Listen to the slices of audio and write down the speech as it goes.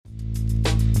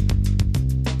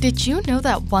Did you know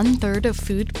that 1/3 of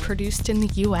food produced in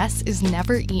the US is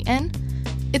never eaten?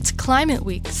 It's Climate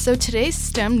Week, so today's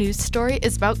STEM news story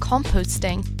is about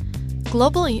composting.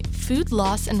 Globally, food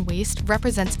loss and waste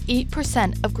represents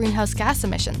 8% of greenhouse gas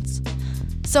emissions.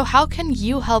 So how can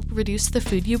you help reduce the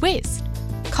food you waste?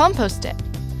 Compost it.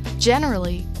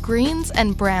 Generally, greens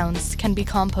and browns can be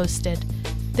composted.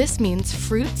 This means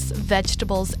fruits,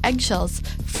 vegetables, eggshells,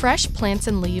 fresh plants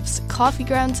and leaves, coffee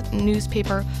grounds,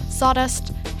 newspaper,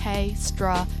 sawdust, hay,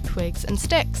 straw, twigs, and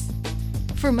sticks.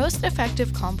 For most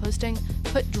effective composting,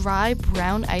 put dry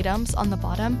brown items on the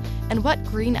bottom and wet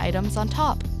green items on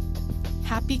top.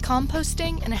 Happy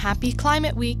composting and happy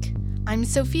Climate Week! I'm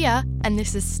Sophia, and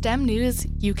this is STEM news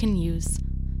you can use.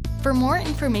 For more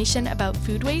information about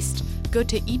food waste, go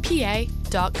to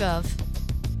epa.gov.